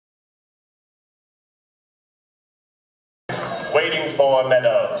waiting for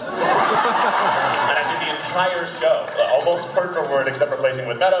Meadows. And I did the entire show, almost word for word, except replacing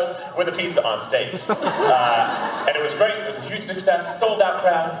with Meadows, with a pizza on stage. And it was great. It was a huge success, sold out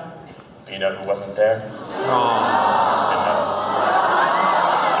crowd. But you know who wasn't there? Tim Meadows.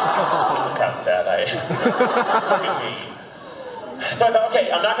 Look how sad I am. Look at me. So I thought,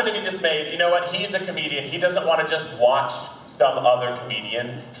 okay, I'm not going to be dismayed. You know what? He's a comedian. He doesn't want to just watch some other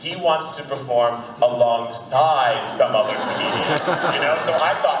comedian. He wants to perform alongside some other comedian. You know? So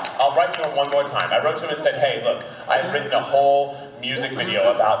I thought, I'll write to him one more time. I wrote to him and said, hey, look, I've written a whole music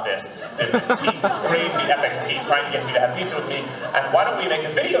video about this piece, this crazy epic piece, trying to get you to have pizza with me, and why don't we make a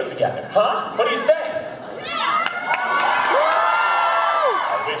video together? Huh? What do you say?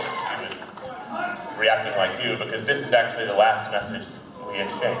 I wish he was reacting like you, because this is actually the last message we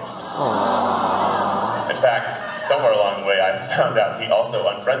exchanged. In fact, somewhere along the way I found out he also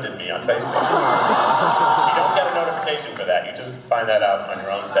unfriended me on Facebook. You don't get a notification for that, you just find that out on your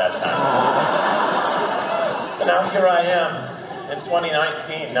own sad time. So now here I am, in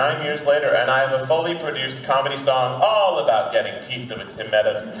 2019, 9 years later, and I have a fully produced comedy song all about getting pizza with Tim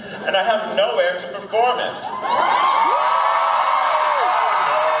Meadows, and I have nowhere to perform it.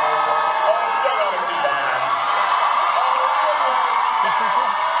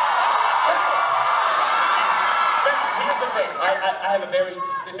 I have a very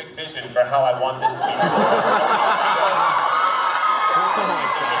specific vision for how I want this to be.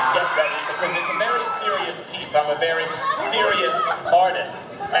 Get ready, because it's a very serious piece. I'm a very serious artist,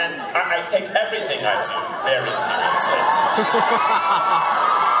 and I take everything I do very seriously.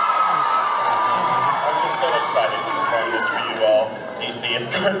 I'm just so excited to perform this for you all, DC. It's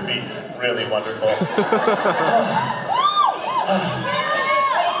going to be really wonderful.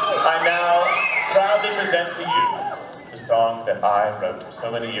 I now proudly present to you the song that I wrote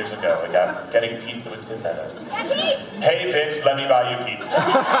so many years ago about getting pizza with Tim Meadows. Hey bitch, let me buy you pizza.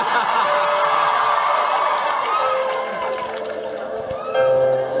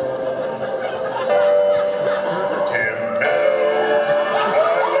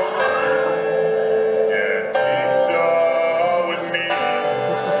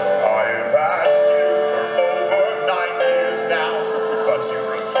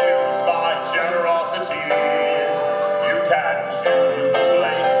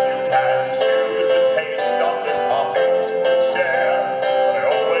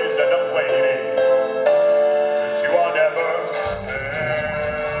 Waiting.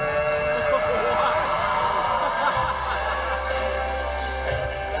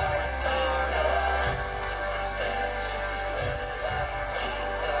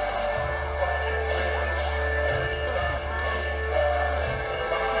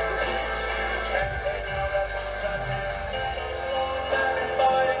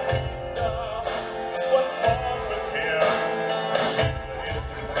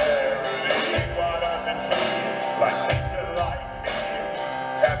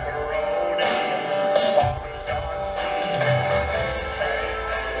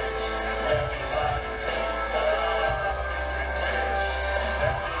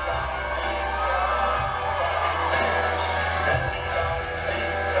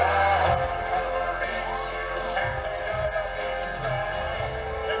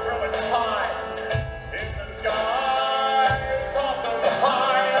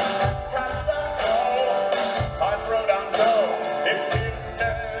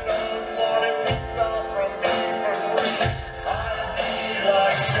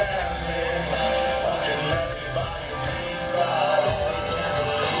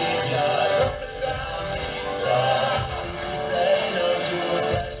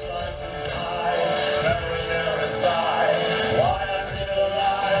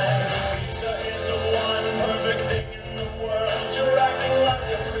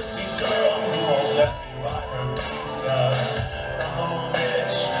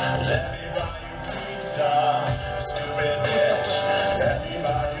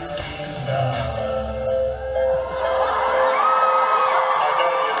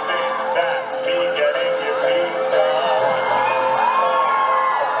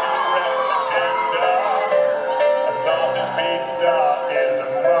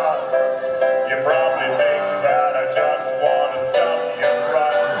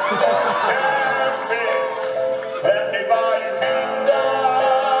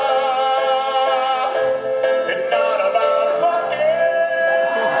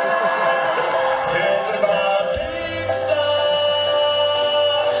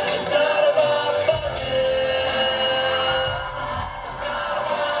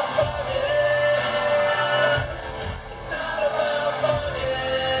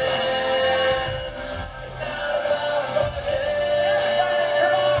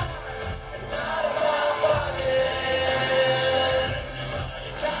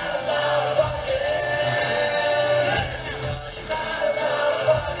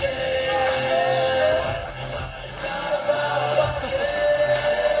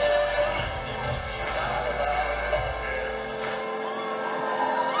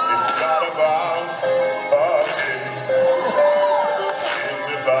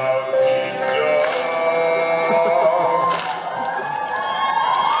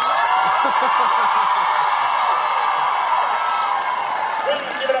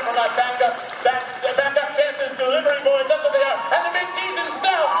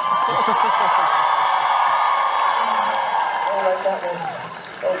 Alright, that one.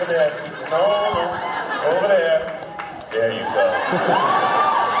 Over there. No. Over there. There you go.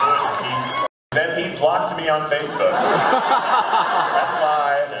 Then he blocked me on Facebook. That's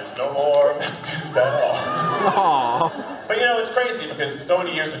why there's no more messages at all. Aww. But you know, it's crazy because so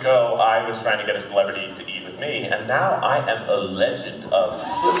many years ago, I was trying to get a celebrity to eat with me, and now I am a legend of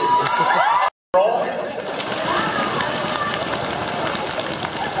roll.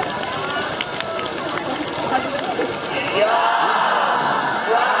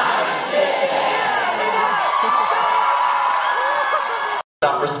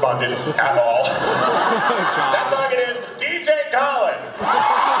 Not responded at all. That target is DJ Colin.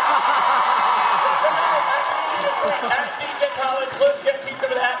 At DJ Colin, please get pizza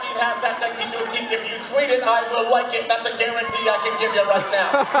with happy and hashtag pizza with Keith. If you tweet it, I will like it. That's a guarantee I can give you right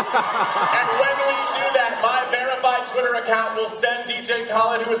now. And when we do that, my verified Twitter account will send DJ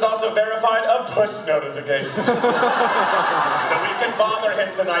Colin, who is also verified, a push notification. So we can bother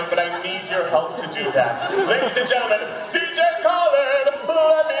him tonight, but I need your help to do that. Ladies and gentlemen, DJ Colin,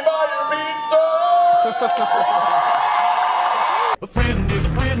 let me buy you pizza!